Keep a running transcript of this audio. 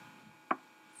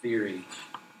Theory.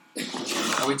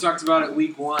 We talked about it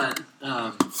week one.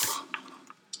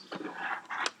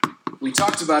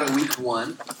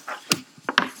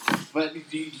 But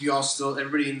do you all still,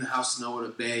 everybody in the house know what a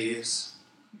BAE is?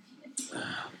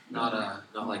 Not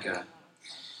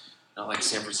like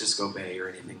San Francisco Bay or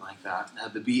anything like that.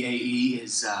 The BAE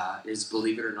is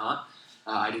believe it or not,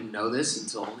 I didn't know this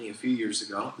until only a few years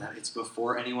ago, that it's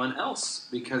before anyone else,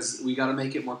 because we got to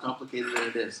make it more complicated than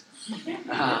it is.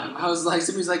 I was like,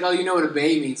 somebody's like, oh, you know what a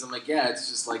BAE means? I'm like, yeah, it's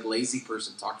just like lazy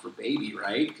person talk for baby,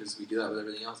 right? Because we do that with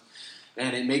everything else.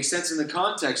 And it makes sense in the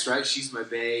context, right? She's my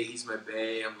bae, he's my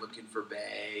bae, I'm looking for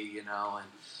bae, and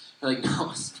they're like,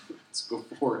 no, it's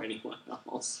before anyone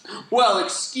else. Well,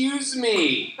 excuse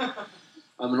me.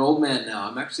 I'm an old man now.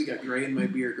 I'm actually got gray in my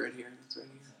beard right here. It's right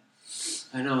here.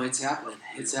 I know, it's happening.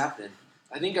 It's happening.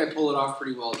 I think I pull it off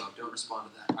pretty well, though. Don't respond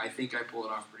to that. I think I pull it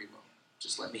off pretty well.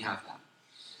 Just let me have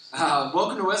that.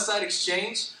 Welcome to Westside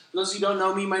Exchange. For those of you who don't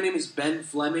know me, my name is Ben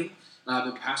Fleming. I've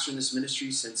been pastoring this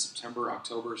ministry since September,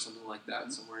 October, something like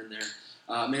that, somewhere in there.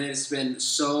 Man, it's been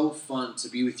so fun to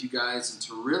be with you guys and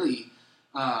to really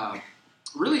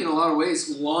in a lot of ways,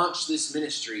 launch this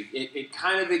ministry. It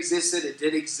kind of existed. It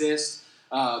did exist.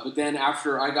 But then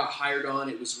after I got hired on,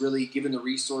 it was really given the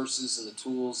resources and the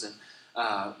tools and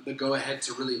the go-ahead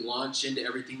to really launch into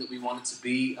everything that we want it to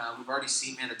be. We've already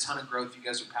seen, man, a ton of growth. You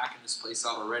guys are packing this place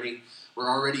out already. We're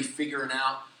already figuring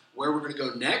out where we're going to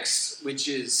go next, which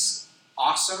is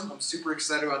awesome. I'm super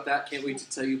excited about that. Can't wait to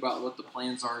tell you about what the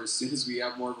plans are as soon as we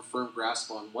have more of a firm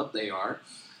grasp on what they are.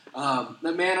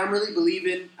 But man, I'm really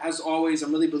believing, as always,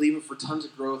 for tons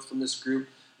of growth from this group,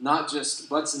 not just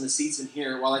butts in the seats in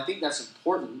here. While I think that's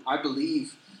important, I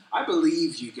believe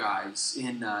you guys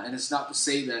in, and it's not to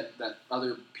say that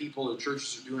other people or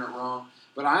churches are doing it wrong,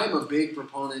 but I am a big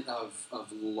proponent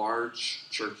of large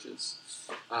churches.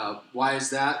 Why is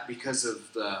that? Because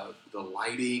of the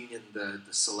lighting and the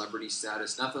celebrity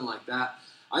status, nothing like that.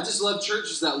 I just love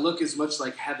churches that look as much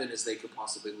like heaven as they could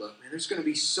possibly look. Man, there's going to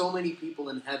be so many people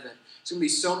in heaven. There's going to be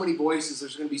so many voices.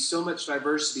 There's going to be so much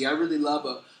diversity. I really love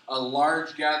a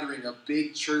large gathering, a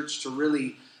big church to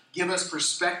really give us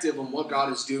perspective on what God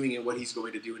is doing and what He's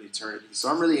going to do in eternity. So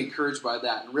I'm really encouraged by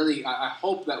that. And really, I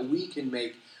hope that we can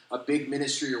make a big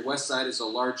ministry, or Westside as a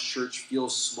large church, feel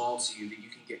small to you, that you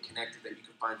can get connected, that you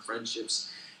can find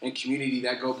friendships and community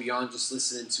that go beyond just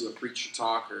listening to a preacher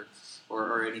talk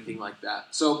or anything like that.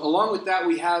 So along with that,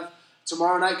 we have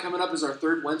tomorrow night coming up is our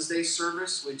third Wednesday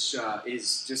service, which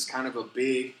is just kind of a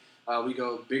big, we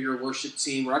go bigger worship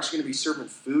team. We're actually going to be serving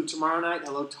food tomorrow night.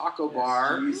 Hello, Taco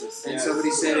Bar. Jesus, and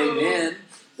somebody said amen.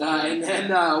 And then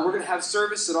we're going to have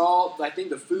service at all. I think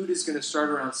the food is going to start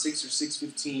around 6 or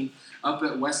 6:15 up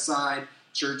at Westside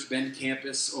Church Bend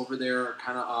campus over there,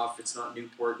 kind of off. It's not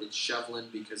Newport, it's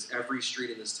Shevlin, because every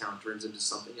street in this town turns into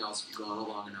something else if you go on it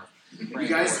long enough. You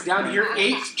guys down here,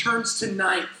 8th turns to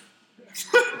 9th.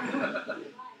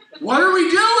 What are we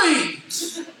doing?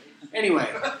 Anyway,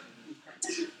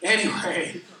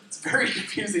 it's very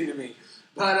confusing to me.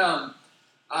 But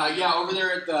over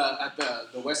there at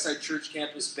the Westside Church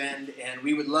Campus Bend, and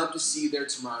we would love to see you there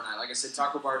tomorrow night. Like I said,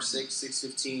 Taco Bar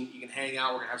 6:15. You can hang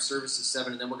out. We're gonna have service at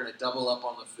 7, and then we're gonna double up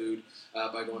on the food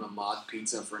by going to Mod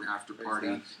Pizza for an after party.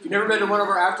 If you've never been to one of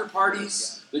our after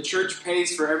parties, the church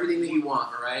pays for everything that you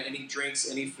want. All right, any drinks,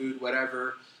 any food,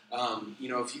 whatever.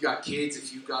 If you got kids,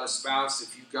 if you've got a spouse,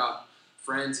 if you've got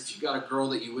friends, if you've got a girl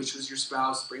that you wish was your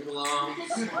spouse, bring them along.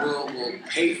 We'll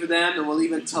pay for them, and we'll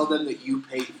even tell them that you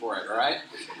paid for it, all right?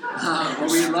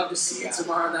 We'd love to see you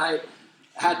tomorrow night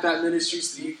at that ministry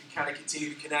so that you can kind of continue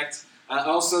to connect.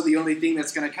 Also, the only thing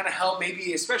that's going to kind of help,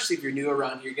 maybe, especially if you're new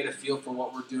around here, get a feel for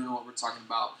what we're doing and what we're talking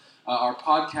about. Our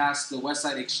podcast, the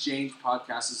Westside Exchange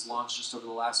podcast, has launched just over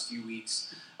the last few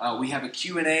weeks. We have a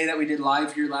Q&A that we did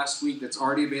live here last week that's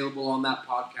already available on that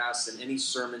podcast, and any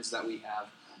sermons that we have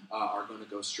are going to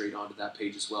go straight onto that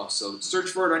page as well. So search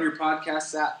for it on your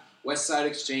podcast app, Westside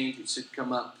Exchange. It should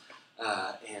come up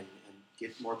and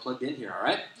get more plugged in here, all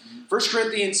right? 1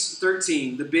 Corinthians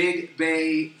 13, the Big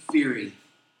BAE Theory.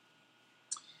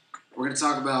 We're going to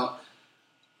talk about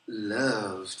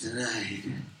love tonight.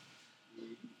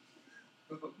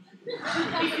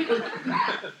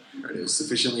 It was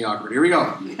sufficiently awkward. Here we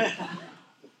go.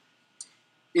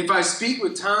 If I speak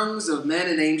with tongues of men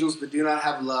and angels but do not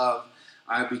have love,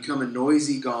 I have become a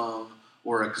noisy gong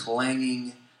or a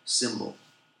clanging cymbal.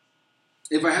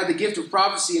 If I had the gift of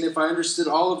prophecy, and if I understood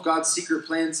all of God's secret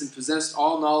plans and possessed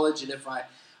all knowledge, and if I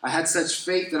had such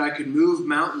faith that I could move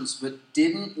mountains but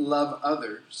didn't love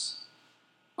others,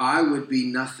 I would be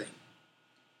nothing.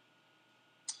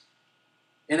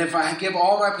 And if I give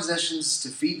all my possessions to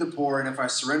feed the poor, and if I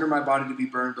surrender my body to be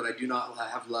burned, but I do not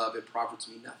have love, it profits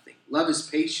me nothing. Love is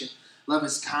patient. Love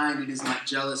is kind. It is not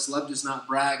jealous. Love does not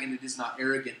brag, and it is not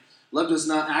arrogant. Love does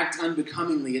not act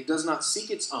unbecomingly. It does not seek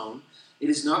its own. It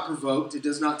is not provoked. It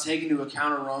does not take into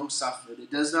account a wrong suffered. It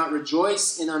does not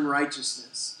rejoice in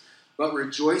unrighteousness, but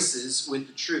rejoices with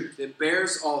the truth. It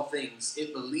bears all things.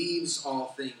 It believes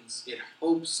all things. It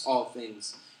hopes all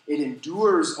things. It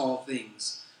endures all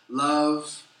things.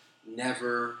 Love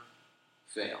never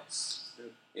fails.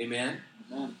 Amen?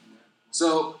 Amen.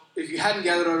 So, if you hadn't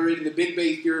gathered already, the Big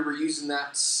BAE Theory, we're using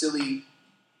that silly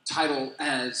title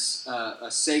as a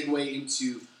segue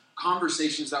into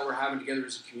conversations that we're having together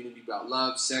as a community about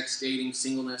love, sex, dating,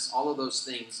 singleness, all of those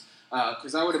things.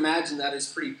 Because I would imagine that is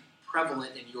pretty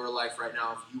prevalent in your life right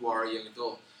now if you are a young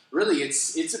adult. Really,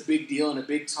 it's a big deal and a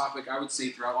big topic, I would say,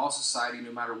 throughout all society,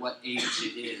 no matter what age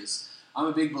it is. I'm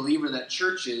a big believer that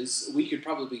churches, we could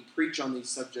probably preach on these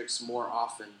subjects more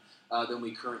often than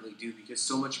we currently do, because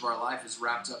so much of our life is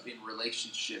wrapped up in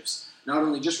relationships. Not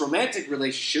only just romantic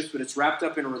relationships, but it's wrapped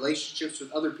up in relationships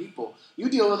with other people. You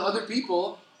deal with other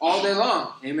people all day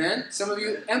long. Amen? Some of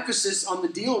you, emphasis on the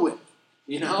deal with.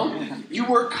 You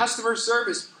work customer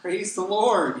service. Praise the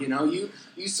Lord.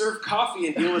 You serve coffee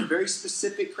and deal with very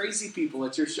specific crazy people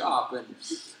at your shop. And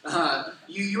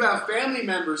you have family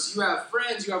members, you have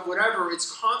friends, you have whatever.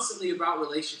 It's constantly about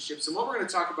relationships. And what we're going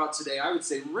to talk about today, I would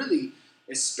say really,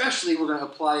 especially we're going to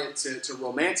apply it to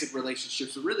romantic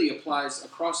relationships. It really applies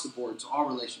across the board to all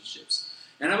relationships.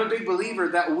 And I'm a big believer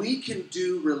that we can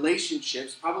do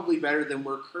relationships probably better than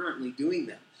we're currently doing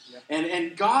them. Yep.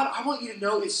 And God, I want you to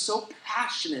know, is so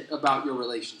passionate about your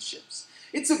relationships.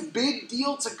 It's a big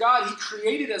deal to God. He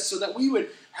created us so that we would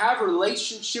have a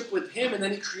relationship with Him, and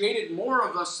then He created more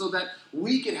of us so that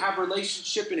we could have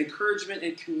relationship and encouragement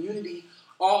and community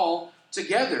all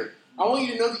together. I want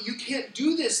you to know that you can't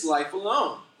do this life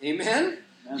alone. Amen?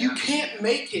 You can't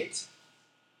make it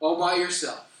all by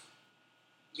yourself.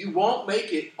 You won't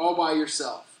make it all by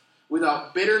yourself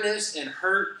without bitterness and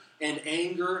hurt and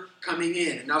anger coming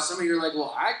in. And now some of you are like,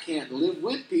 well, I can't live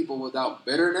with people without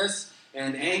bitterness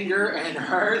and anger and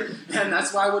hurt. And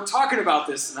that's why we're talking about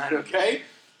this tonight, okay?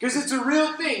 Because it's a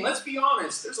real thing. Let's be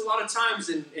honest. There's a lot of times,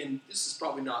 and this is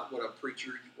probably not what a preacher,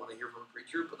 you want to hear from a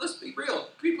preacher, but let's be real.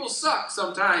 People suck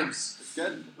sometimes. It's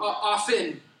good.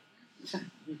 Often.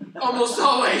 Almost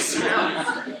always,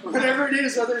 Whatever it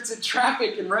is, whether it's in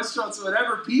traffic, in restaurants, or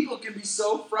whatever, people can be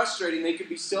so frustrating. They can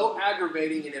be so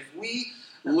aggravating. And if we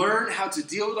learn how to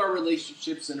deal with our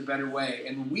relationships in a better way,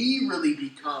 and we really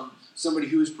become somebody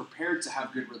who is prepared to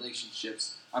have good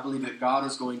relationships, I believe that God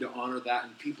is going to honor that,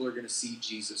 and people are going to see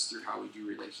Jesus through how we do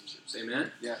relationships.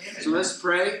 Amen? Yeah. So let's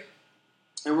pray,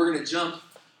 and we're going to jump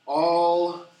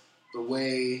all the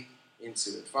way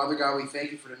into it. Father God, we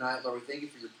thank you for tonight. Lord, we thank you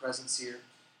for your presence here.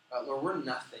 Lord, we're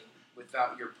nothing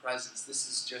without your presence. This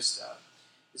is just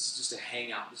a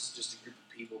hangout. This is just a group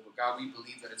of people. But God, we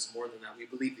believe that it's more than that. We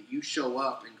believe that you show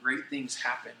up and great things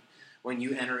happen when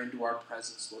you enter into our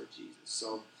presence, Lord Jesus.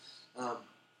 So,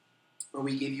 Lord,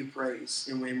 we give you praise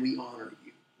and when we honor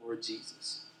you, Lord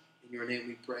Jesus. In your name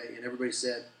we pray. And everybody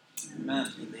said,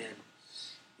 Amen. Amen.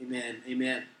 Amen.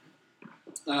 Amen.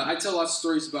 I tell lots of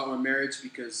stories about my marriage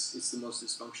because it's the most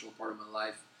dysfunctional part of my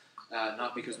life.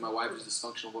 Not because my wife is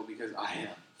dysfunctional, but because I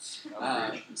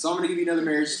am. So I'm going to give you another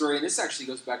marriage story, and this actually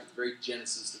goes back to the very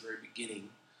genesis, the very beginning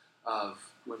of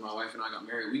when my wife and I got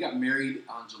married. We got married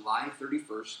on July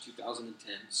 31st,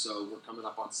 2010, so we're coming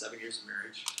up on 7 years of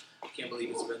marriage. I can't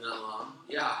believe it's been that long.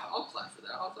 Yeah, I'll clap for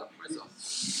that. I'll clap for myself.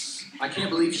 I can't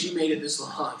believe she made it this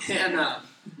long. And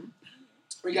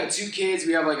we got 2 kids.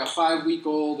 We have like a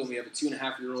 5-week-old, and we have a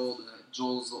 2.5-year-old.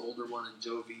 Joel's the older one, and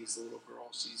Jovi is the little girl.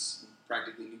 She's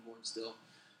practically newborn still.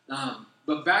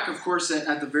 But back, of course,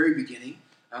 at the very beginning,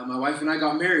 my wife and I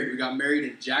got married. We got married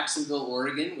in Jacksonville,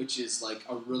 Oregon, which is like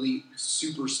a really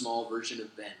super small version of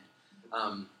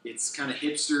Bend. It's kind of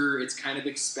hipster. It's kind of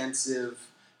expensive.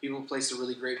 People place a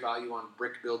really great value on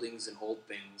brick buildings and old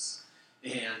things.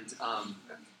 And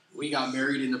we got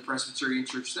married in the Presbyterian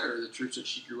church there, the church that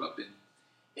she grew up in.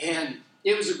 And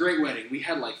it was a great wedding. We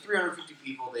had like 350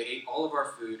 people. They ate all of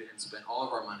our food and spent all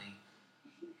of our money,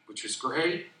 which was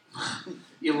great.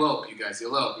 Elope, you guys,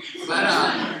 elope.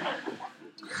 But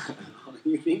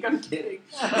you think I'm kidding?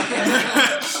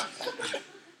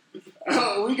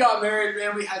 We got married,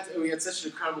 man. We had such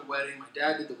an incredible wedding. My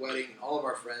dad did the wedding, and all of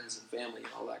our friends and family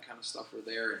and all that kind of stuff were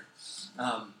there.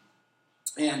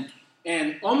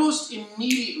 And almost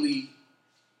immediately,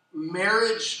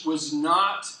 marriage was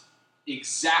not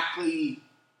exactly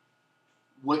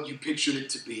what you pictured it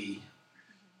to be.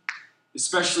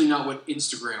 especially not what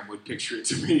Instagram would picture it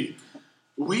to be.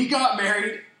 We got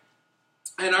married,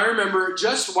 and I remember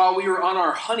just while we were on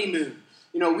our honeymoon,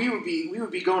 we would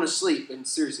be going to sleep, and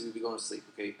seriously, we'd be going to sleep,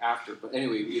 okay, after. But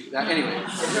anyway, I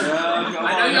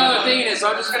know y'all are thinking it, so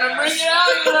I'm just gonna bring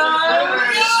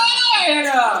it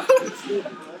out.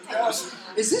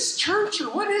 Is this church or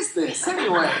what is this?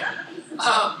 Anyway,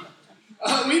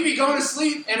 we'd be going to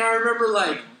sleep, and I remember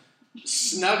like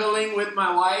snuggling with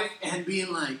my wife and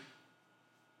being like,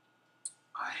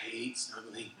 I hate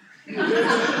snuggling.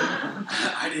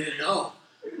 I didn't know,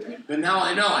 but now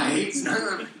I know I hate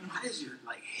snuggling. What is your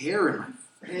hair in my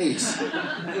face?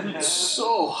 It's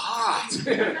so hot.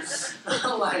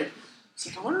 I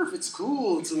wonder if it's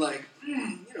cool to go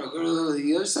to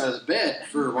the other side of the bed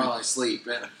for while I sleep.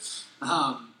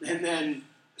 And then,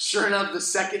 sure enough, the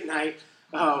second night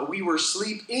we were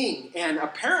sleeping, and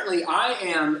apparently I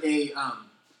am a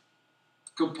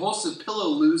compulsive pillow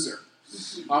loser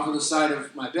off of the side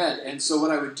of my bed. And so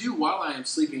what I would do while I am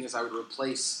sleeping is I would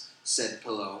replace said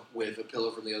pillow with a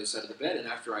pillow from the other side of the bed, and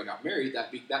after I got married,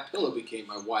 that pillow became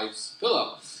my wife's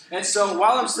pillow. And so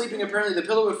while I'm sleeping, apparently the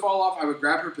pillow would fall off, I would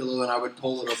grab her pillow, and I would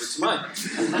pull it over to mine.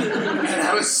 And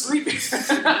I was sleeping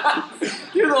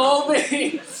through the whole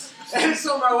thing. And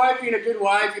so my wife, being a good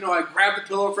wife, I grabbed the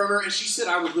pillow from her, and she said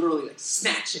I would literally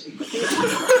snatch it.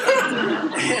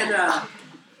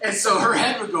 And so her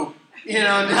head would go,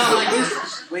 down like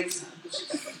this. She wakes up.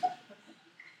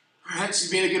 All right,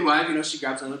 she's being a good wife, she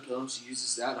grabs another pillow and she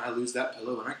uses that, and I lose that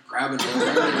pillow, and I grab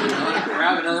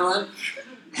another one,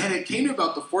 and it came to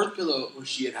about the fourth pillow where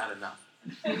she had had enough.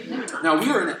 Now,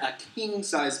 we were in a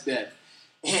king-size bed,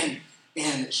 and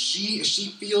she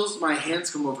feels my hands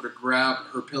come over to grab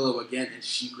her pillow again, and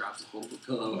she grabs a hold of the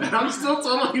pillow, and I'm still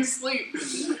totally asleep.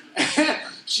 And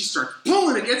she starts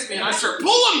pulling against me, and I start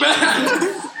pulling back,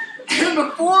 and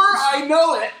before I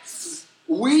know it,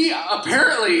 we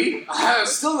apparently,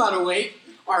 still not awake,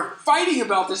 are fighting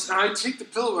about this, and I take the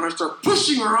pillow and I start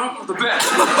pushing her off of the bed.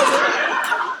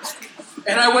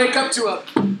 And I wake up to a,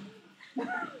 dang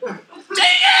it!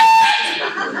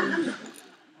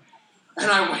 And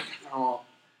I wake up and I'm all,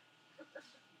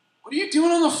 what are you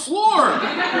doing on the floor?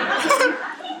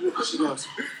 She goes,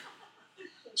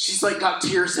 she's got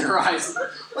tears in her eyes.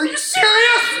 Are you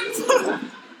serious?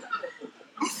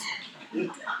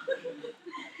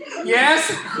 Yes?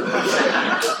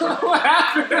 What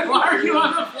happened? Why are you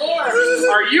on the floor?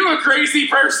 Are you a crazy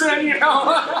person?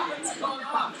 What's going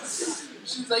on?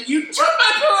 She's like, you took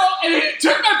my pillow, and then you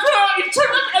took my pillow,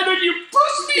 and then you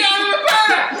pushed me out of the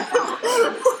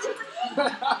bed. I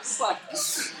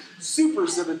was super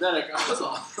sympathetic. I was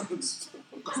all,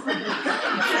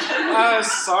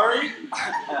 sorry?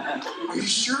 Are you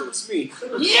sure it was me?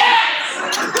 Yes!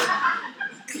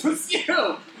 It was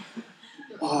you!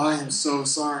 Oh, I am so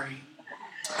sorry.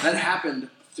 That happened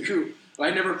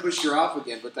I never pushed her off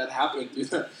again, but that happened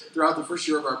throughout the first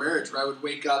year of our marriage, where I would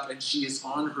wake up and she is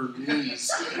on her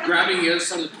knees, grabbing the other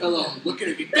side of the pillow, looking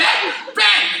at me, bang,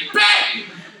 bang, bang!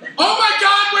 Oh my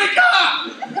God, wake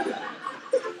up!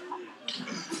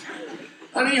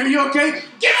 Honey, are you okay?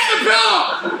 Give me the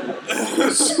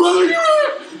pillow! Smother you!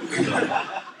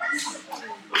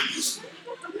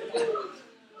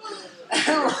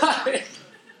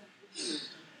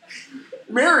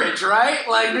 Marriage, right?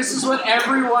 This is what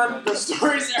the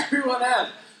stories everyone has.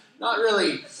 Not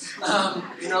really.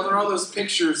 There are all those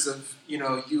pictures of,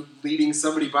 you leading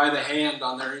somebody by the hand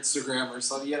on their Instagram or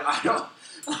something. I don't.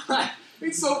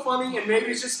 It's so funny, and maybe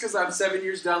it's just because I'm 7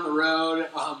 years down the road.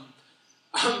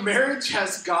 Marriage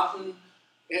has gotten,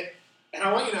 and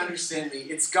I want you to understand me,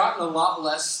 it's gotten a lot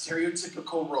less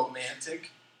stereotypical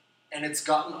romantic, and it's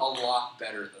gotten a lot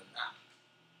better than that.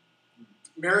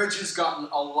 Marriage has gotten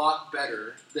a lot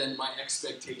better than my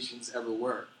expectations ever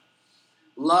were.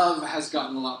 Love has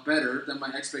gotten a lot better than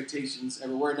my expectations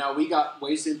ever were. Now, we got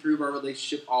ways to improve our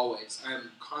relationship always. I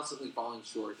am constantly falling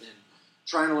short and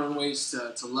trying to learn ways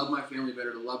to love my family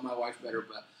better, to love my wife better.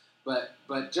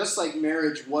 But just like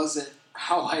marriage wasn't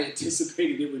how I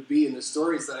anticipated it would be, and the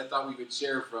stories that I thought we would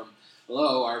share from,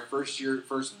 our first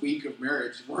week of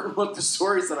marriage weren't what the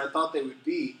stories that I thought they would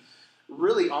be.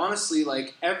 Really, honestly,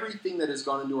 everything that has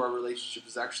gone into our relationship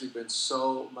has actually been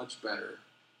so much better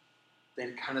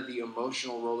than kind of the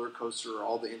emotional roller coaster or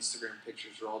all the Instagram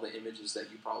pictures or all the images that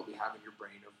you probably have in your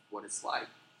brain of what it's like.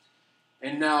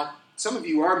 And now, some of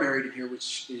you are married in here,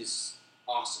 which is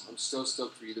awesome. I'm so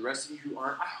stoked for you. The rest of you who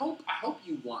aren't, I hope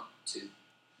you want to.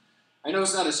 I know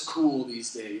it's not as cool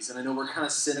these days, and I know we're kind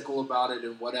of cynical about it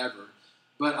and whatever,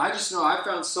 but I just know I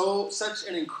found such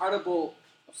an incredible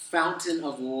fountain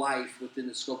of life within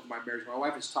the scope of my marriage. My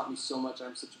wife has taught me so much.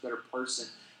 I'm such a better person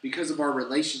because of our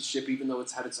relationship, even though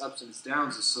it's had its ups and its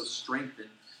downs, is so strengthened.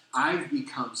 I've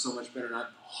become so much better, and I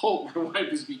hope my wife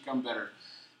has become better.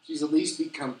 She's at least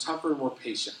become tougher and more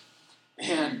patient.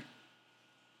 And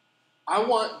I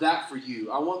want that for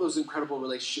you. I want those incredible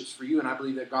relationships for you, and I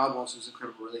believe that God wants those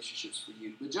incredible relationships for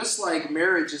you. But just like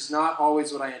marriage is not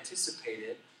always what I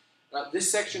anticipated,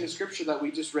 this section of Scripture that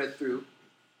we just read through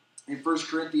in 1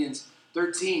 Corinthians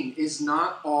 13 is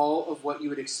not all of what you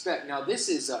would expect. Now, this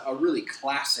is a really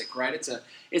classic, right? It's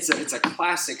a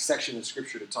classic section of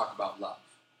Scripture to talk about love.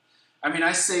 I mean,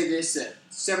 I say this at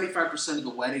 75% of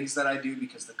the weddings that I do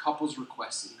because the couples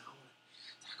request it. I want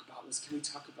to talk about this. Can we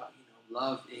talk about,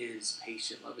 love is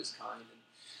patient, love is kind.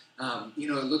 And,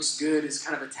 it looks good. It's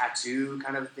kind of a tattoo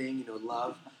kind of a thing.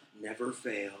 Love never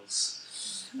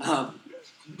fails. And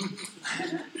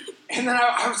then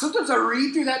sometimes I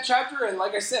read through that chapter, and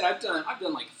like I said, I've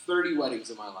done like 30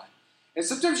 weddings in my life. And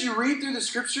sometimes you read through the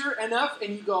Scripture enough,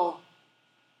 and you go,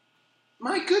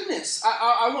 my goodness.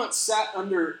 I once sat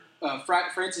under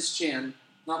Francis Chan,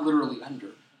 not literally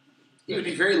under. He would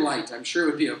be very light. I'm sure it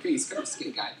would be okay. He's kind of a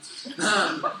skinny guy.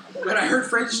 But I heard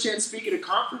Francis Chan speak at a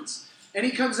conference. And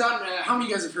he comes out, and how many of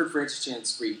you guys have heard Francis Chan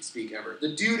speak ever?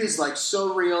 The dude is like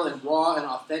so real and raw and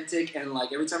authentic. And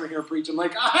like every time I hear him preach, I'm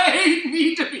like, I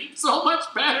need to be so much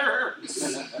better.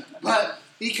 But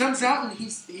he comes out, and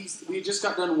we just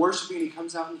got done worshiping. And he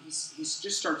comes out, and he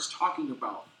just starts talking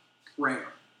about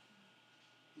prayer.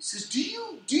 He says, do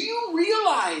you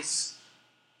realize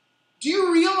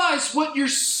what you're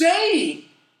saying?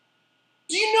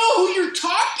 Do you know who you're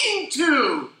talking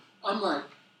to? I'm like,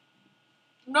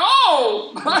 no,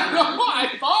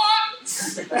 I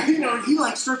thought. And he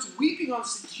like starts weeping on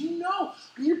stage. Do you know,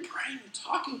 when you're praying, you're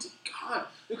talking to God,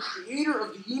 the creator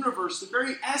of the universe, the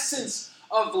very essence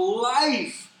of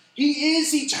life. He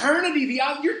is eternity.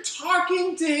 You're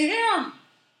talking to him.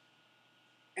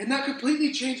 And that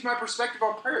completely changed my perspective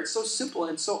on prayer. It's so simple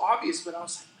and so obvious, but I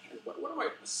was like, man, what am I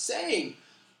saying?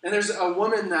 And there's a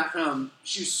woman that,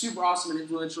 she was super awesome and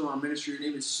influential in our ministry. Her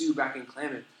name is Sue back in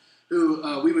Klamath, who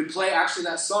we would play, actually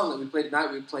that song that we played tonight,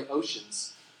 we would play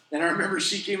Oceans. And I remember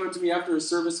she came up to me after a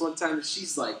service one time, and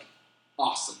she's like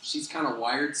awesome. She's kind of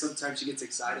wired. Sometimes she gets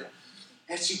excited.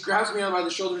 And she grabs me on by the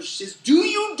shoulder and she says, do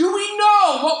we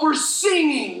know what we're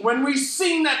singing when we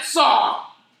sing that song?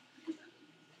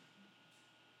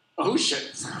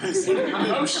 Oceans.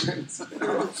 Oceans.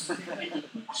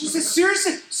 She says,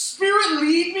 seriously, Spirit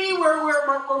lead me where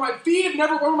my feet have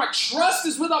never, where my trust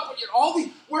is without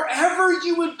wherever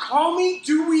you would call me,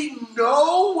 do we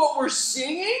know what we're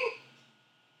singing?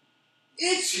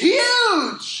 It's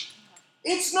huge.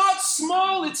 It's not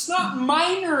small. It's not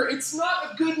minor. It's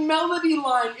not a good melody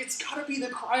line. It's got to be the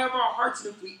cry of our hearts.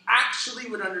 And if we actually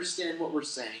would understand what we're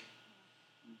saying,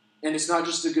 and it's not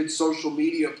just a good social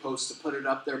media post to put it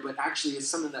up there, but actually it's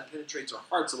something that penetrates our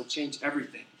hearts. It'll change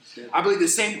everything. Yeah. I believe the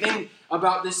same thing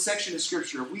about this section of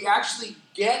Scripture. If we actually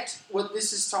get what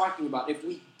this is talking about, if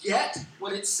we get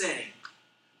what it's saying,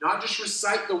 not just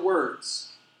recite the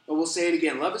words, but we'll say it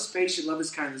again. Love is patient, love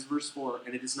is kind. This is verse 4,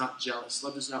 and it is not jealous.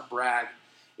 Love does not brag.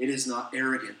 It is not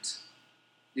arrogant.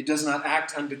 It does not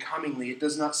act unbecomingly. It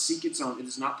does not seek its own. It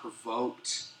is not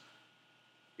provoked.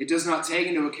 It does not take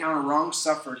into account a wrong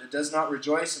suffered. It does not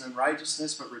rejoice in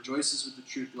unrighteousness, but rejoices with the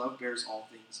truth. Love bears all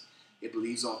things. It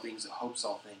believes all things. It hopes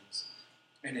all things.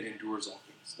 And it endures all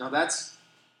things. Now that's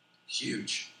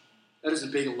huge. That is a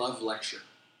big love lecture.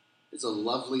 It's a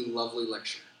lovely, lovely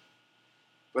lecture.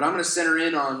 But I'm going to center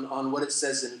in on what it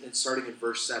says in starting in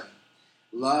verse 7.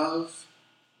 Love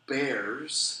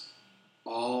bears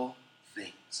all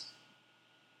things.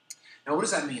 Now what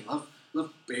does that mean? Love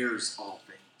bears all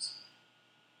things.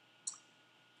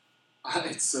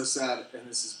 It's so sad, and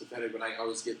this is pathetic, but I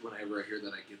always get, whenever I hear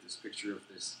that, I get this picture of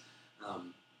this.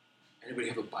 Anybody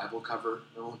have a Bible cover?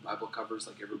 No Bible covers,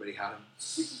 like everybody had them?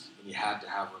 And you had to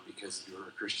have one because you were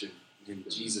a Christian, and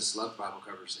Jesus loved Bible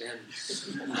covers. And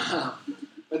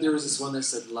but there was this one that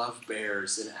said, love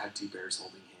bears, and it had two bears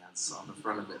holding hands on the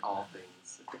front of it, all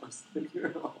things. I was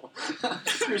thinking,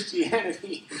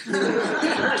 Christianity.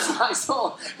 There's my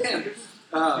soul. And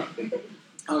I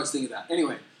was thinking that.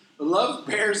 Anyway. Love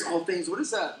bears all things. What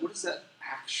does that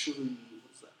actually mean?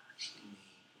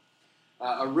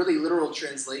 A really literal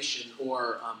translation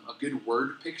or a good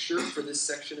word picture for this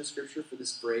section of Scripture, for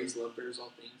this phrase, love bears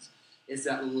all things, is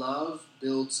that love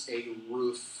builds a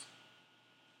roof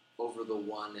over the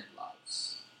one it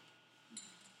loves.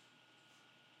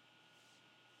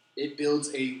 It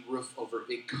builds a roof over,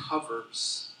 it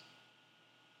covers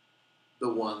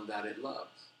the one that it loves.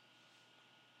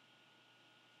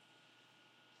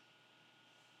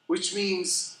 Which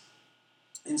means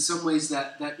in some ways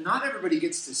that not everybody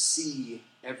gets to see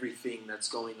everything that's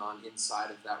going on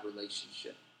inside of that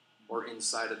relationship or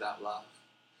inside of that love.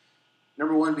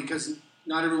 Number one, because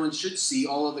not everyone should see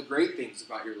all of the great things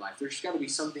about your life. There's got to be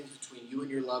some things between you and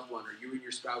your loved one, or you and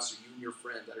your spouse, or you and your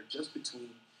friend that are just between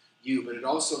you. But it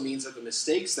also means that the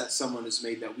mistakes that someone has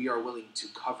made, that we are willing to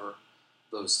cover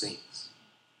those things.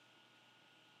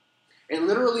 It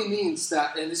literally means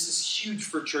that, and this is huge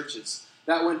for churches,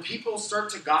 that when people start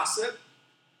to gossip,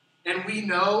 and we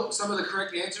know some of the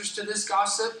correct answers to this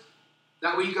gossip,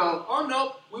 that we go, oh,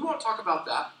 no, we won't talk about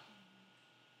that.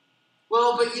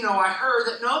 Well, but, I heard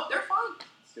that, no, they're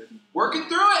fine. Working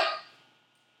through it.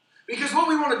 Because what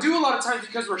we want to do a lot of times,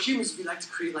 because we're humans, we like to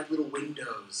create like little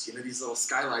windows, these little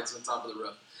skylights on top of the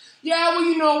roof. Yeah,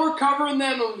 well, we're covering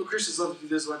them. Well, Christians love to do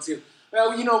this one too.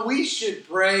 Well, we should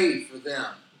pray for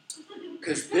them.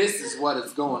 Because this is what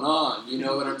is going on. You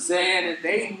know what I'm saying? And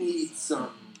they need some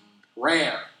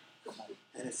prayer.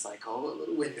 And it's like, a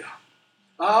little window.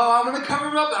 Oh, I'm going to cover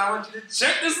them up, and I want you to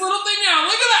check this little thing out.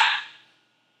 Look at that.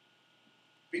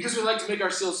 Because we like to make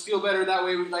ourselves feel better that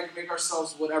way. We like to make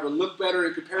ourselves look better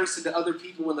in comparison to other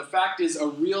people. When the fact is, a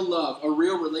real love, a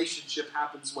real relationship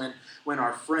happens when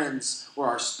our friends or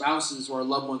our spouses or our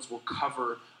loved ones will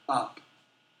cover up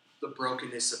the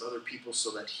brokenness of other people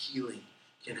so that healing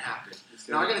can happen.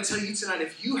 Now, I got to tell you tonight,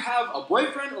 if you have a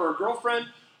boyfriend or a girlfriend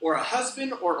or a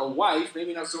husband or a wife,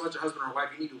 maybe not so much a husband or a wife,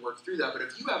 you need to work through that, but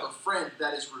if you have a friend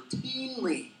that is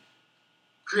routinely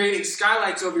creating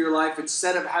skylights over your life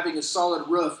instead of having a solid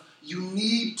roof, you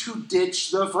need to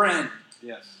ditch the friend.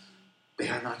 Yes. They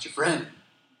are not your friend.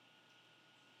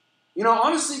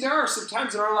 Honestly, there are some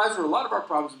times in our lives where a lot of our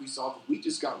problems we solve if we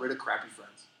just got rid of crappy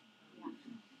friends.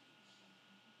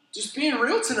 Just being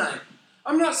real tonight.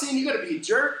 I'm not saying you got to be a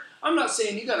jerk. I'm not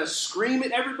saying you got to scream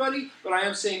at everybody, but I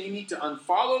am saying you need to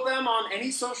unfollow them on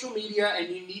any social media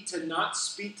and you need to not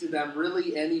speak to them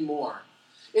really anymore.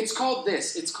 It's called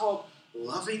this. It's called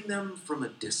loving them from a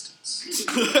distance.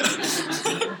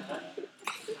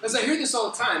 As I hear this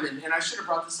all the time, and I should have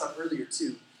brought this up earlier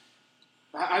too,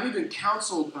 I've even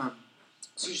counseled,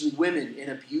 it's usually women in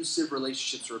abusive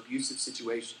relationships or abusive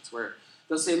situations where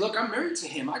they'll say, look, I'm married to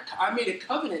him. I made a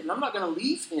covenant and I'm not going to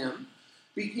leave him.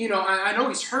 I know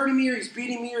he's hurting me or he's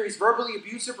beating me or he's verbally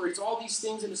abusive or he's all these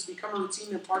things and it's become a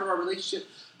routine and part of our relationship.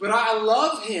 But I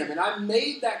love him and I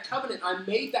made that covenant. I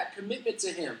made that commitment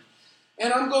to him.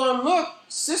 And I'm going, look,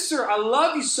 sister, I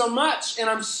love you so much, and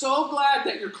I'm so glad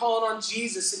that you're calling on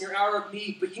Jesus in your hour of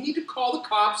need, but you need to call the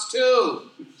cops too.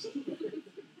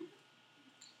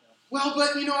 Well,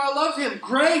 but, I love him.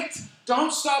 Great.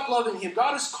 Don't stop loving him.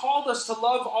 God has called us to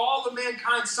love all of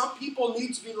mankind. Some people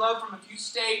need to be loved from a few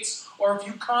states or a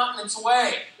few continents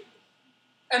away.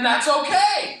 And that's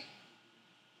okay.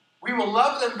 We will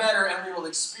love them better, and we will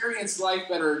experience life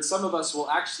better, and some of us will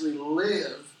actually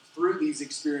live through these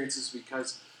experiences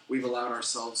because we've allowed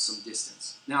ourselves some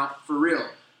distance. Now, for real,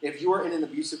 if you are in an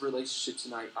abusive relationship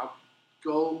tonight,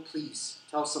 go, please,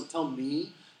 tell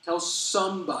me, tell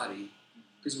somebody,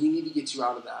 because we need to get you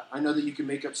out of that. I know that you can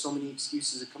make up so many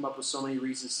excuses and come up with so many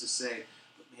reasons to say,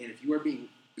 but man, if you are being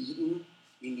beaten,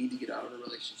 you need to get out of the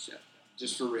relationship.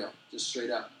 Just for real, just straight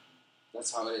up.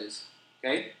 That's how it is,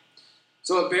 okay?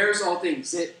 So it bears all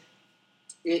things.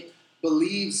 It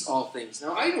believes all things.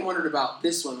 Now, I even wondered about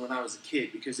this one when I was a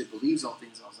kid because it believes all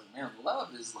things. I was like, man, love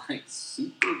is like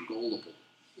super gullible.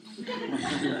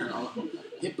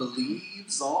 It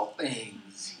believes all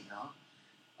things,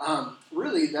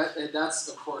 Really, that's,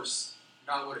 of course,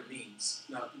 not what it means.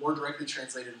 Now, more directly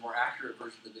translated, more accurate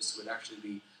version of this would actually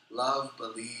be love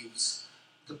believes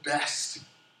the best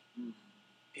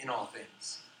in all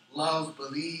things. Love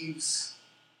believes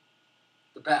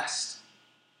the best.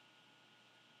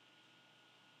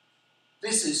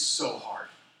 This is so hard.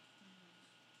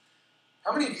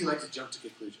 How many of you like to jump to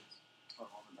conclusions?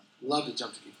 Love to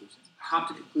jump to conclusions. Hop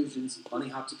to conclusions, bunny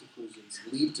hop to conclusions,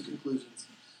 leap to conclusions.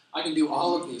 I can do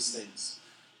all of these things.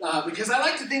 Because I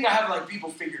like to think I have people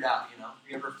figured out,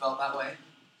 You ever felt that way?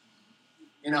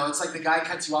 It's like the guy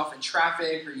cuts you off in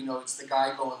traffic, or, it's the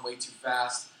guy going way too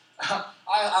fast.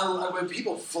 When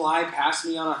people fly past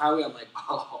me on a highway, I'm like,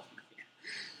 oh, man.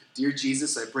 Dear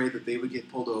Jesus, I pray that they would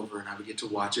get pulled over and I would get to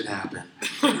watch it happen.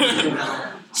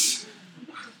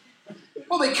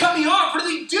 Well, they cut me off. What are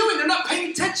they doing? They're not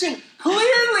paying attention.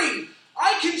 Clearly,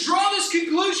 I can draw this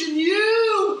conclusion.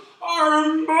 You are a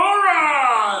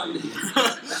moron.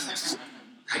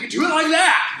 I can do it like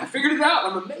that. I figured it out.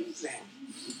 I'm amazing.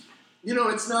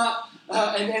 It's not.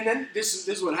 And then this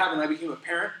is what happened. I became a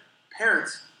parent.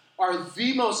 Parents are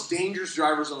the most dangerous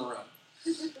drivers on the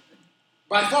road.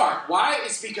 By far. Why?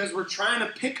 It's because we're trying to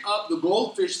pick up the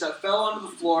goldfish that fell onto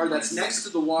the floor that's next to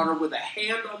the water with a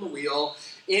hand on the wheel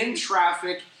in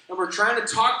traffic, and we're trying to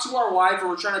talk to our wife, or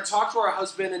we're trying to talk to our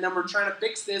husband, and then we're trying to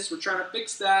fix this, we're trying to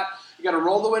fix that. You got to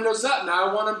roll the windows up. Now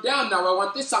I want them down. Now I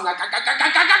want this song. It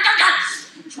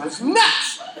drives me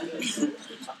nuts.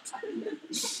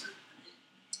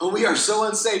 And we are so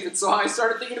unsafe. And so I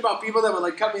started thinking about people that would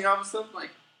like cut me off and stuff. Like,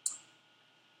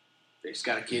 they just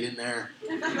got a kid in there.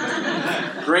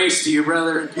 Grace to you,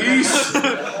 brother, and peace,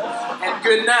 and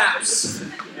good naps.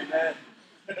 Amen.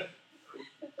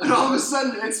 And all of a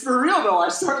sudden, it's for real though. I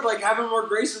started like having more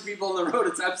grace for people on the road.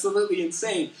 It's absolutely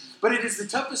insane. But it is the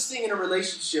toughest thing in a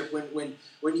relationship when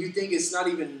you think it's not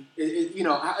even,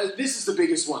 this is the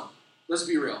biggest one. Let's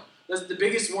be real. The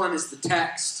biggest one is the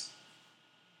text.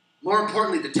 More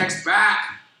importantly, the text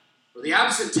back, or the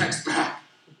absent text back.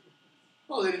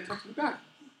 Oh, they didn't text me back.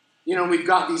 We've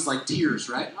got these like tiers,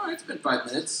 right? Oh, it's been 5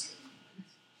 minutes.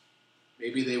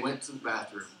 Maybe they went to the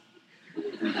bathroom.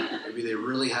 Maybe they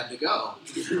really had to go.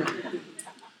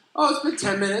 Oh, it's been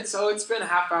 10 minutes. Oh, it's been a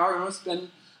half hour. Oh, it's been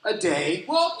a day.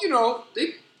 Well,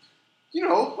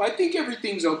 I think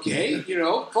everything's okay.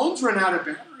 Phones run out of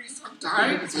battery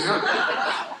sometimes.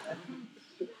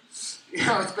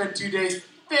 It's been 2 days.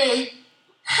 They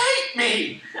hate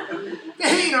me.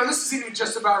 This isn't even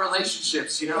just about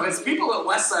relationships. It's people at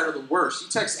Westside are the worst. You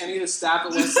text any of the staff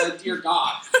at Westside, dear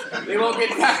God, they won't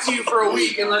get back to you for a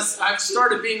week unless I've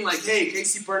started being like, hey,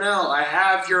 Casey Parnell, I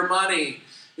have your money.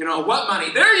 What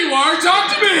money? There you are.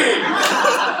 Talk to me.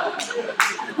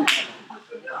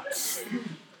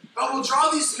 But we'll draw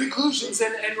these conclusions,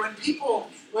 and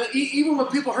even when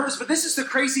people hurt us, but this is the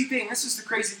crazy thing.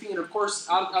 And of course,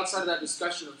 outside of that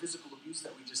discussion of physical abuse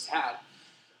that we just had,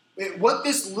 what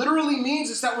this literally means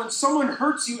is that when someone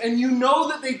hurts you and you know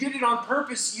that they did it on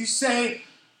purpose, you say,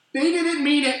 they didn't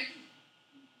mean it.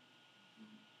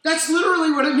 That's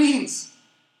literally what it means.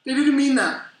 They didn't mean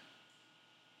that.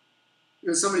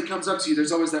 Somebody comes up to you,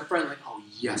 there's always that friend like, oh,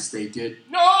 yes, they did.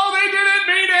 No, they didn't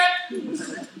mean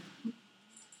it.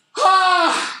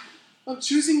 I'm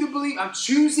choosing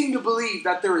to believe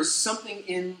that there is something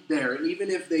in there. And even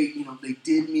if they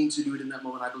did mean to do it in that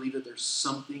moment, I believe that there's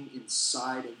something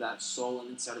inside of that soul and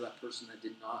inside of that person that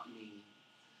did not mean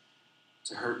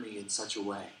to hurt me in such a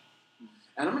way.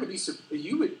 And I'm just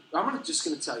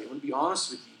going to tell you, I'm going to be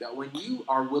honest with you, that when you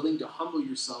are willing to humble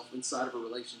yourself inside of a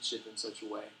relationship in such a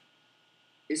way,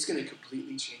 it's going to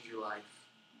completely change your life.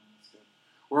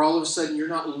 Where all of a sudden you're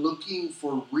not looking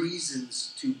for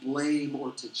reasons to blame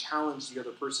or to challenge the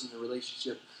other person in the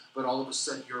relationship, but all of a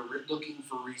sudden you're looking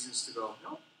for reasons to go,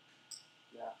 no,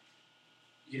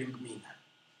 you didn't mean that.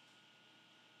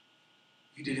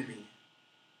 You didn't mean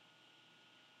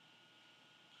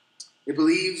it. It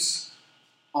believes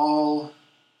all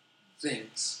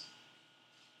things.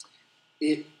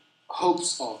 It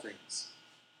hopes all things.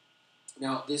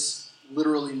 Now, this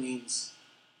literally means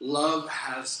love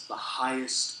has the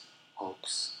highest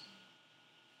hopes.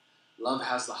 Love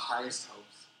has the highest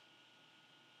hopes.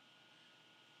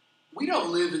 We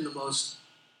don't live in the most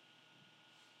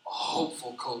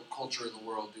hopeful culture in the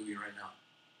world, do we, right now?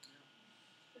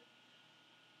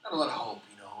 Not a lot of hope,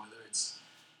 whether it's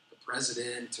the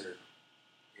president or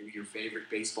maybe your favorite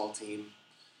baseball team.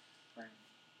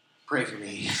 Pray for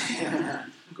me.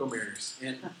 Go Mariners.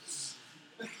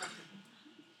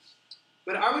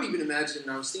 But I would even imagine,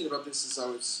 and I was thinking about this as I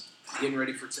was getting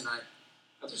ready for tonight,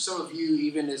 after some of you,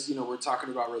 even as, we're talking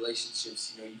about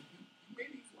relationships, you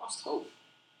maybe you've lost hope.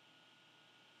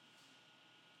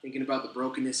 Thinking about the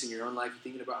brokenness in your own life,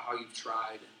 thinking about how you've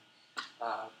tried,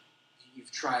 and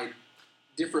you've tried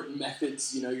different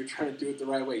methods, you're trying to do it the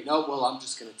right way. No, well, I'm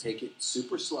just going to take it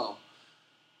super slow.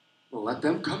 Well, let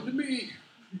them come to me.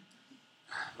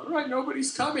 All right,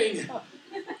 nobody's coming.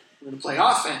 We're going to play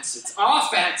offense. It's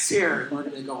offense here. We're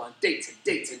going to go on dates and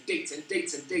dates and dates and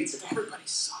dates and dates, and everybody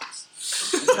sucks.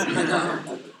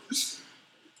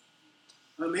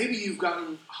 Maybe you've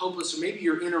gotten hopeless, or maybe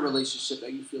you're in a relationship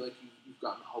that you feel like you've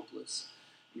gotten hopeless.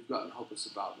 You've gotten hopeless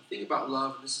about. The thing about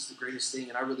love, and this is the greatest thing,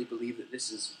 and I really believe that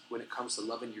this is when it comes to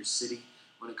loving your city,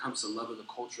 when it comes to loving the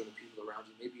culture and the people around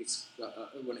you. Maybe it's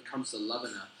when it comes to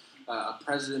loving a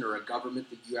president or a government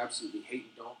that you absolutely hate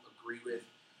and don't agree with.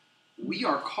 We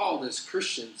are called as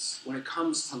Christians, when it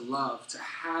comes to love, to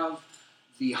have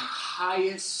the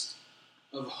highest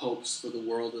of hopes for the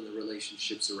world and the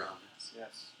relationships around us.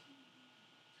 Yes.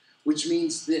 Which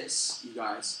means this, you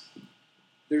guys,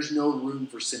 there's no room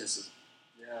for cynicism.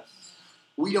 Yes.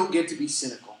 We don't get to be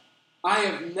cynical. I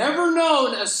have never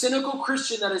known a cynical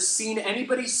Christian that has seen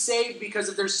anybody saved because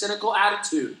of their cynical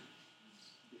attitude.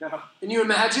 Yeah. Can you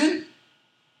imagine?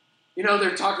 You know,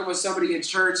 they're talking with somebody in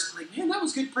church, like, man, that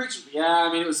was good preaching. Yeah,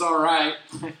 I mean, it was all right.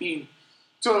 I mean,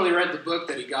 totally read the book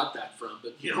that he got that from,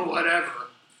 but, you know, whatever.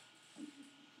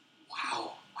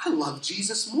 Wow, I love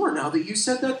Jesus more now that you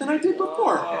said that than I did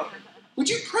before. Would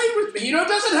you pray with me? You know, it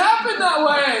doesn't happen that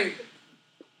way.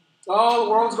 Oh,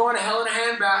 the world's going to hell in a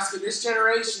handbasket. This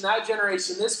generation,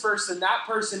 this person, that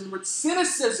person, with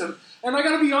cynicism. And I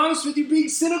got to be honest with you, being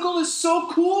cynical is so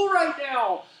cool right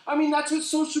now. I mean, that's what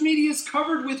social media is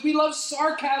covered with. We love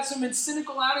sarcasm and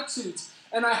cynical attitudes.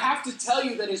 And I have to tell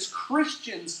you that as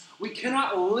Christians, we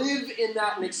cannot live in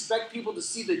that and expect people to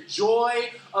see the joy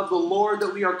of the Lord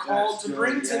that we are called to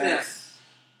bring to them.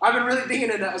 I've been really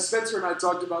thinking, and Spencer and I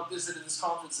talked about this at this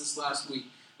conference this last week.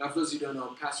 Now, for those of you who don't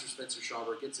know, Pastor Spencer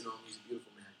Schauber, get to know him. He's a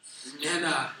beautiful man.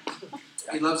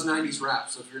 And he loves 90s rap.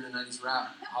 So if you're in a 90s rap,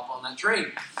 hop on that train.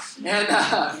 And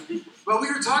but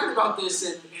we were talking about this,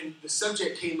 and the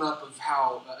subject came up of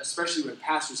how, especially when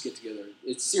pastors get together,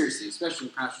 it's seriously, especially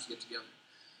when pastors get together,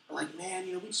 we're like, man,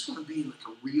 you know, we just want to be in like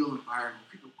a real environment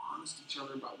where people are honest to each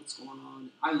other about what's going on.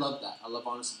 I love that. I love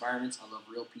honest environments. I love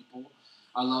real people.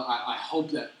 I hope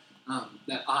that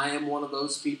that I am one of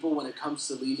those people when it comes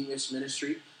to leading this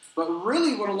ministry. But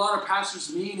really what a lot of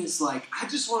pastors mean is like, I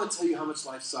just want to tell you how much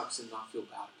life sucks and not feel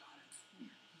bad about it.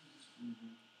 Mm-hmm.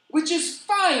 Which is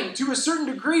fine to a certain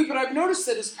degree, but I've noticed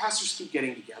that as pastors keep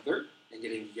getting together,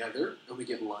 and we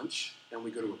get lunch, and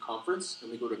we go to a conference, and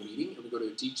we go to a meeting, and we go to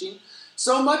a teaching,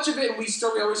 so much of it, we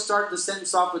always start the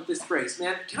sentence off with this phrase,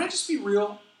 man, can I just be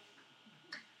real?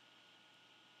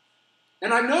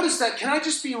 And I've noticed that can I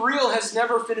just be real has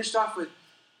never finished off with,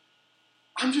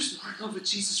 I'm just more in love with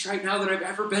Jesus right now than I've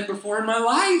ever been before in my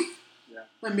life. Yeah.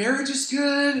 My marriage is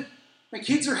good. My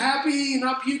kids are happy,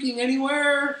 not puking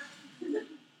anywhere.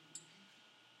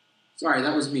 Sorry,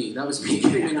 that was me. That was me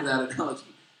getting into that analogy.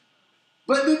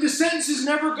 But the sentences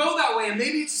never go that way, and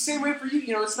maybe it's the same way for you.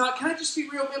 You know, it's not, can I just be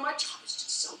real? Man, my job is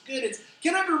just so good. It's,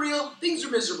 can I be real? Things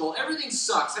are miserable. Everything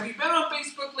sucks. Have you been on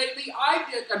Facebook lately?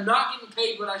 I'm not getting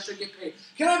paid what I should get paid.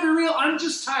 Can I be real? I'm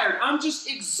just tired. I'm just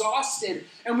exhausted.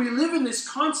 And we live in this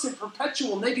constant,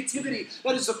 perpetual negativity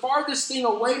that is the farthest thing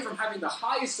away from having the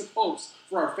highest of hopes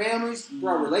for our families, for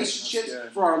our relationships,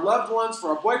 for our loved ones, for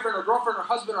our boyfriend, our girlfriend, our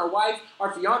husband, our wife,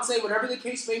 our fiance, whatever the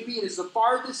case may be. It is the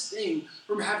farthest thing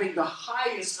from having the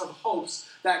highest of hopes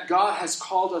that God has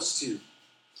called us to.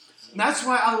 And that's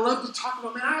why I love to talk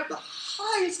about, man, I have the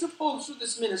highest of hopes for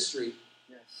this ministry.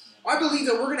 Yes. I believe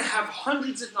that we're going to have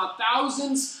hundreds, if not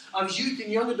thousands, of youth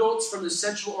and young adults from the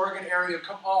Central Oregon area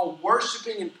come all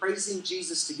worshiping and praising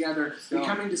Jesus together,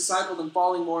 becoming discipled and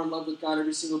falling more in love with God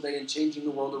every single day and changing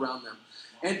the world around them.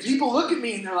 And people look at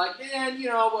me and they're like, man,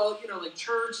 like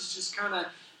church is just kind of,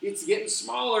 it's getting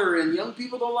smaller and young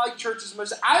people don't like church as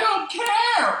much. I don't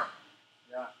care.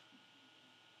 Yeah.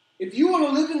 If you want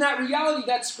to live in that reality,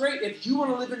 that's great. If you want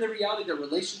to live in the reality that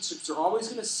relationships are always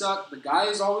going to suck, the guy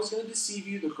is always going to deceive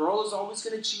you, the girl is always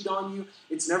going to cheat on you,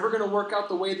 it's never going to work out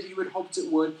the way that you had hoped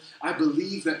it would, I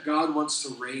believe that God wants to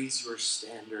raise your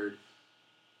standard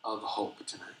of hope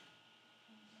tonight.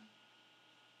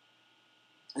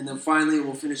 And then finally,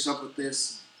 we'll finish up with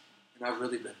this, and I've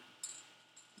really been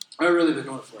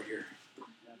going for it here.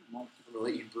 I'm going to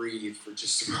let you breathe for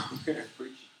just a moment.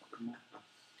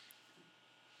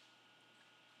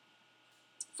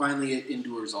 Finally, it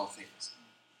endures all things.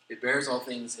 It bears all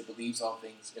things, it believes all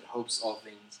things, it hopes all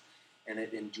things, and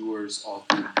it endures all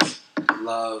things.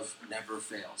 Love never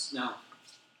fails. Now,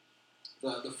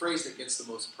 the phrase that gets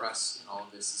the most press in all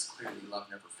of this is clearly love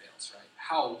never fails, right?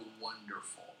 How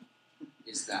wonderful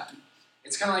is that?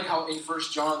 It's kind of like how in 1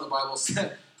 John the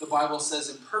Bible says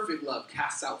in perfect love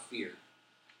casts out fear.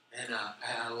 And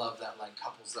I love that, like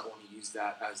couples that want to use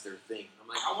that as their thing. I'm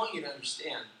like, I want you to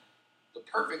understand the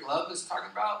perfect love that's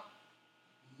talking about,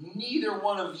 neither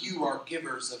one of you are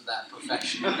givers of that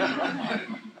perfection.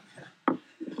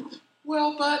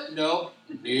 Well, but nope,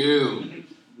 you're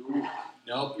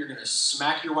going to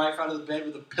smack your wife out of the bed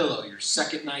with a pillow your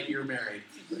second night you're married.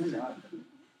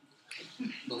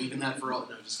 Believe in that for all.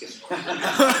 No, just kidding.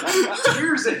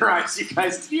 Tears in her eyes, you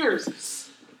guys, tears.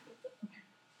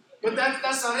 But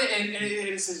that's not it. And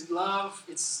it says love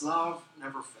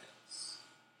never fails.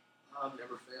 Love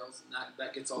never fails. And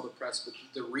that gets all the press. But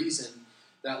the reason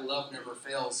that love never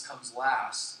fails comes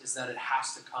last is that it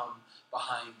has to come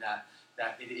behind that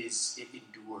it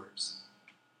endures.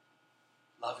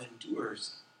 Love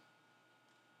endures.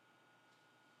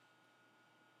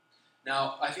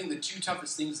 Now, I think the two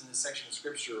toughest things in this section of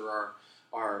Scripture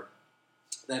are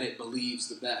that it believes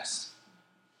the best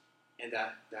and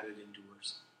that it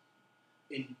endures.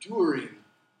 Enduring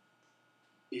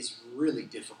is really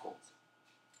difficult.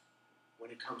 when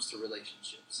it comes to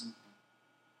relationships.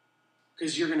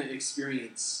 Because you're going to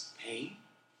experience pain.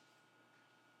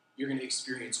 You're going to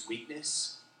experience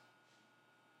weakness.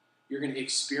 You're going to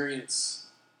experience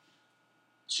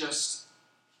just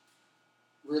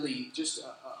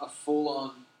a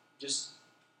full-on just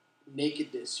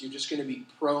nakedness. You're just going to be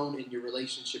prone in your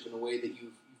relationship in a way that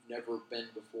you've never been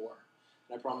before.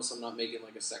 And I promise I'm not making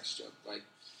like a sex joke. Like,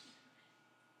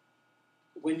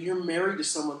 when you're married to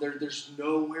someone, there's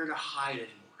nowhere to hide anymore.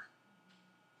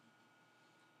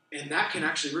 And that can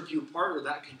actually rip you apart, or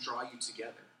that can draw you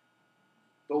together.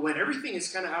 But when everything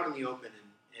is kind of out in the open,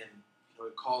 and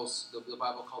the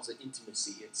Bible calls it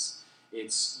intimacy.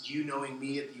 It's you knowing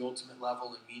me at the ultimate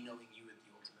level and me knowing you at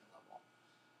the ultimate level.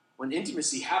 When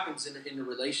intimacy happens in a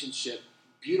relationship,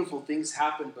 beautiful things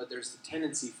happen, but there's the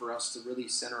tendency for us to really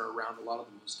center around a lot of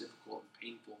the most difficult and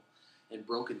painful and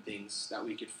broken things that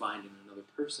we could find in another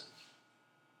person.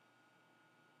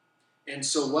 And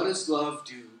so what does love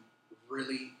do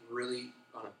really, really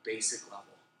on a basic level?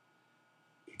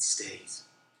 It stays.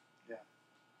 Yeah.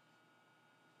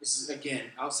 This is,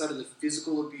 again, outside of the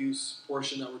physical abuse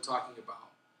portion that we're talking about.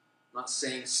 I'm not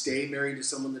saying stay married to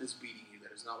someone that is beating you.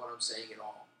 That is not what I'm saying at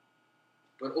all.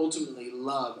 But ultimately,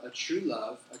 love, a true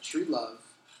love,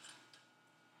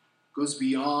 goes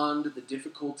beyond the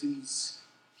difficulties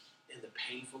and the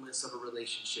painfulness of a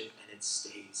relationship, and it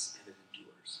stays and it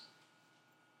endures.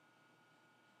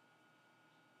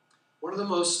 One of the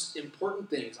most important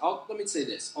things, let me say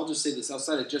this, I'll just say this,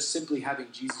 outside of just simply having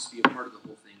Jesus be a part of the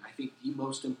whole thing, I think the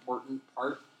most important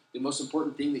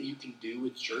thing that you can do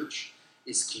with church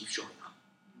is keep showing up.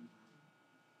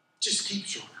 Just keep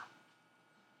showing up.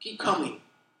 Keep coming.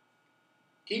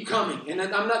 Keep coming. And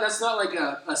that's not like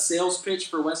a sales pitch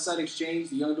for Westside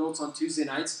Exchange, the young adults on Tuesday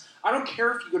nights. I don't care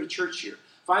if you go to church here.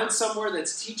 Find somewhere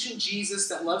that's teaching Jesus,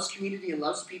 that loves community and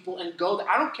loves people, and go there.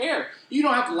 I don't care. You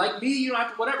don't have to like me. You don't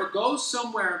have to whatever. Go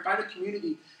somewhere and find a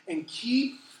community and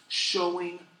keep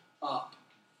showing up.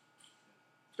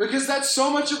 Because that's so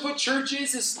much of what church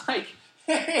is. It's like,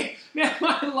 hey, man,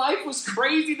 my life was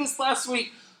crazy this last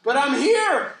week, but I'm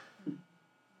here.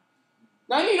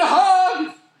 I need a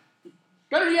hug.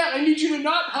 Better yet, I need you to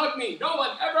not hug me. No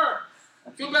one ever.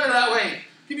 I feel better that way.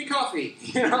 Give me coffee.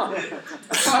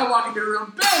 That's how I walk into a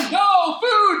room. Ben, no,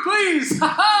 food, please.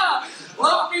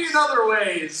 Love me in other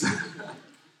ways.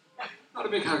 Not a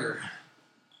big hugger.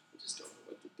 I just don't know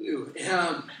what to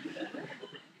do.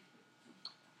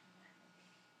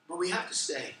 But we have to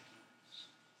stay.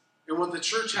 And what the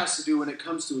church has to do when it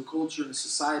comes to a culture and a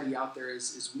society out there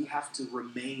is we have to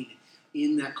remain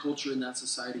in that culture and that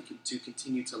society to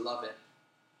continue to love it.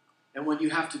 And what you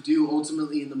have to do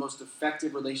ultimately in the most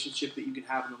effective relationship that you can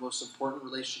have, and the most important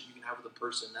relationship you can have with a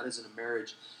person, that is in a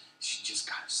marriage, you just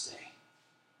got to stay.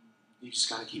 You just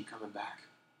got to keep coming back.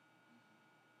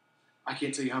 I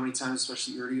can't tell you how many times,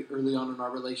 especially early on in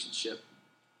our relationship,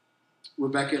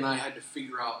 Rebecca and I had to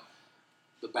figure out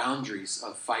the boundaries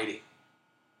of fighting.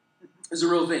 It's a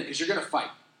real thing, because you're going to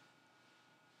fight.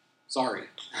 Sorry.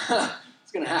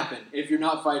 It's going to happen. If you're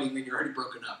not fighting, then you're already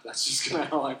broken up. That's just kind of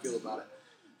how I feel about it.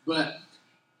 But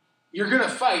you're going to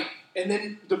fight, and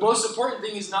then the most important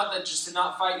thing is not that just to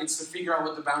not fight, it's to figure out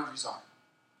what the boundaries are.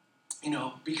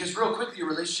 Because real quickly your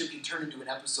relationship can turn into an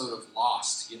episode of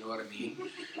Lost, you know what I mean?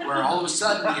 Where all of a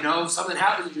sudden, something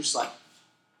happens and you're just like,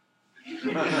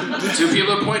 two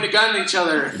people are pointing a gun at each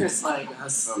other. It's like,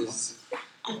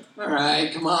 all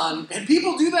right, come on. And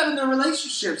people do that in their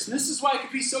relationships, and this is why it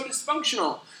can be so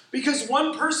dysfunctional. Because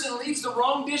one person leaves the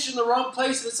wrong dish in the wrong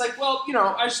place, and it's like, well,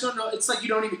 I just don't know. It's like you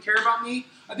don't even care about me.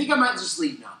 I think I might just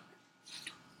leave now.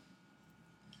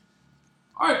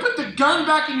 All right, put the gun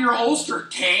back in your holster,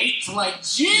 Kate. Like,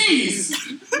 jeez,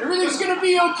 everything's going to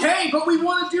be okay, but we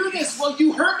want to do this. Well,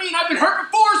 you hurt me, and I've been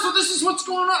hurt before, so this is what's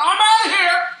going on. I'm out of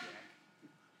here.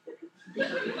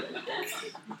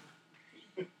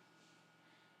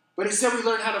 But instead, we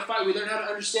learned how to fight. We learned how to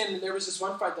understand. And there was this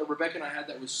one fight that Rebecca and I had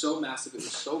that was so massive. It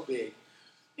was so big.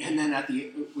 And then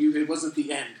it wasn't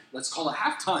the end. Let's call it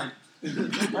halftime.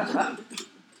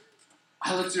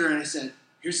 I looked at her and I said,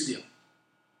 here's the deal.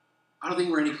 I don't think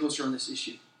we're any closer on this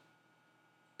issue.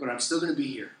 But I'm still going to be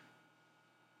here.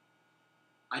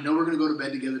 I know we're going to go to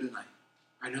bed together tonight.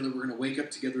 I know that we're going to wake up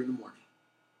together in the morning.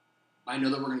 I know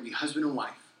that we're going to be husband and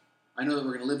wife. I know that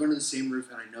we're going to live under the same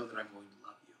roof, and I know that I'm going to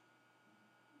love you.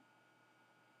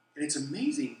 And it's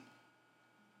amazing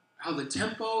how the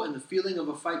tempo and the feeling of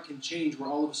a fight can change where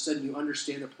all of a sudden you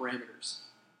understand the parameters.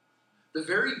 The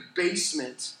very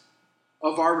basement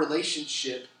of our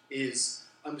relationship is,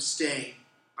 I'm staying.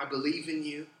 I believe in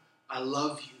you. I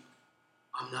love you.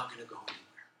 I'm not going to go anywhere.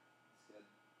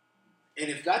 And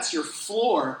if that's your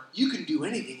floor, you can do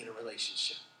anything in a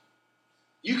relationship.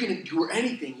 You can endure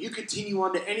anything. You continue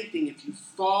on to anything if you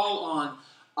fall on,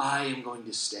 I am going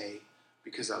to stay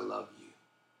because I love you.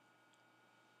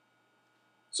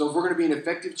 So if we're going to be an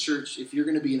effective church, if you're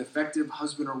going to be an effective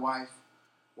husband or wife,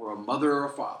 or a mother or a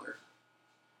father,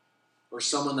 or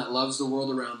someone that loves the world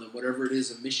around them, whatever it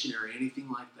is, a missionary, anything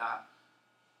like that,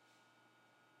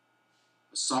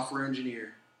 a software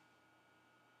engineer,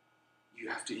 you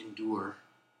have to endure.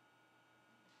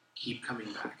 Keep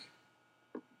coming back.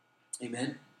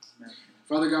 Amen? Amen.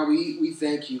 Father God, we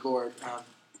thank you, Lord.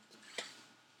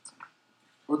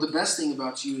 Lord, the best thing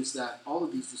about you is that all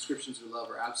of these descriptions of love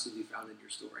are absolutely found in your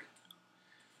story.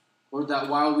 Lord, that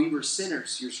while we were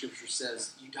sinners, your scripture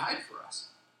says, you died for us.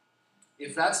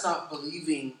 If that's not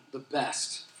believing the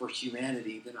best for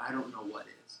humanity, then I don't know what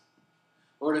is.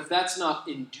 Lord, if that's not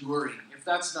enduring, if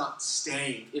that's not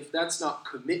staying, if that's not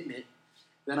commitment,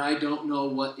 then I don't know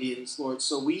what is, Lord.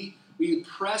 So we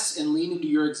press and lean into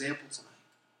your example tonight.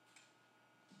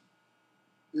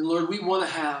 And Lord, we want to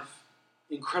have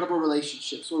incredible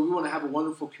relationships. Lord, we want to have a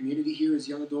wonderful community here as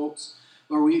young adults.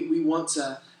 Lord, we want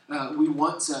to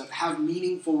have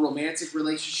meaningful romantic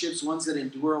relationships, ones that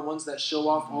endure and ones that show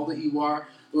off all that you are.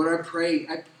 Lord, I pray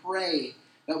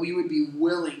that we would be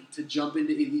willing to jump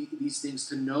into these things,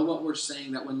 to know what we're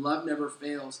saying, that when love never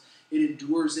fails, it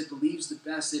endures, it believes the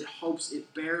best, it hopes,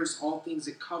 it bears all things,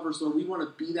 it covers. Lord, we want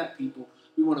to be that people.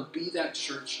 We want to be that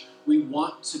church. We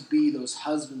want to be those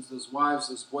husbands, those wives,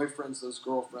 those boyfriends, those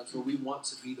girlfriends. Lord, we want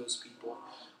to be those people.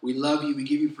 We love you. We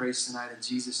give you praise tonight in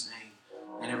Jesus' name.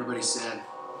 And everybody said,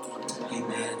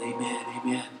 amen, amen,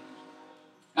 amen.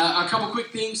 A couple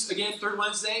quick things. Again, third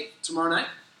Wednesday, tomorrow night.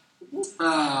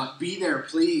 Be there,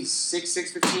 please.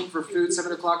 6:15 for food.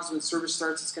 7 o'clock is when service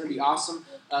starts. It's going to be awesome.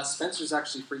 Spencer's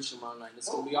actually preaching tomorrow night. It's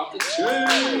going to be off the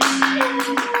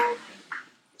chain.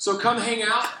 So come hang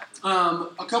out.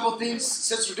 A couple things.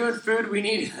 Since we're doing food, we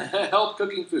need help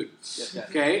cooking food.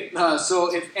 Okay?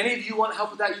 So if any of you want help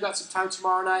with that, you got some time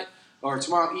tomorrow night, or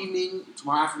tomorrow evening,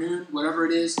 tomorrow afternoon, whatever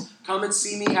it is, come and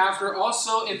see me after.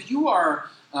 Also, if you are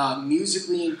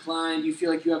musically inclined, you feel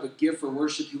like you have a gift for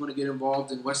worship, you want to get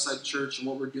involved in Westside Church and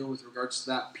what we're doing with regards to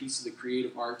that piece of the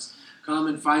creative arts, come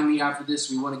and find me after this.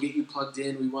 We want to get you plugged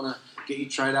in. We want to get you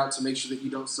tried out to make sure that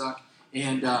you don't suck.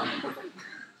 And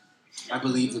I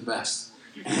believe the best.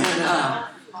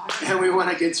 And we want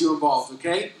to get you involved,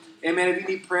 okay? And man, if you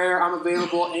need prayer, I'm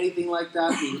available, anything like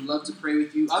that. We would love to pray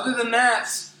with you. Other than that,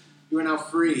 you are now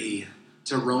free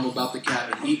to roam about the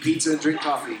cabin, eat pizza and drink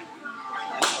coffee.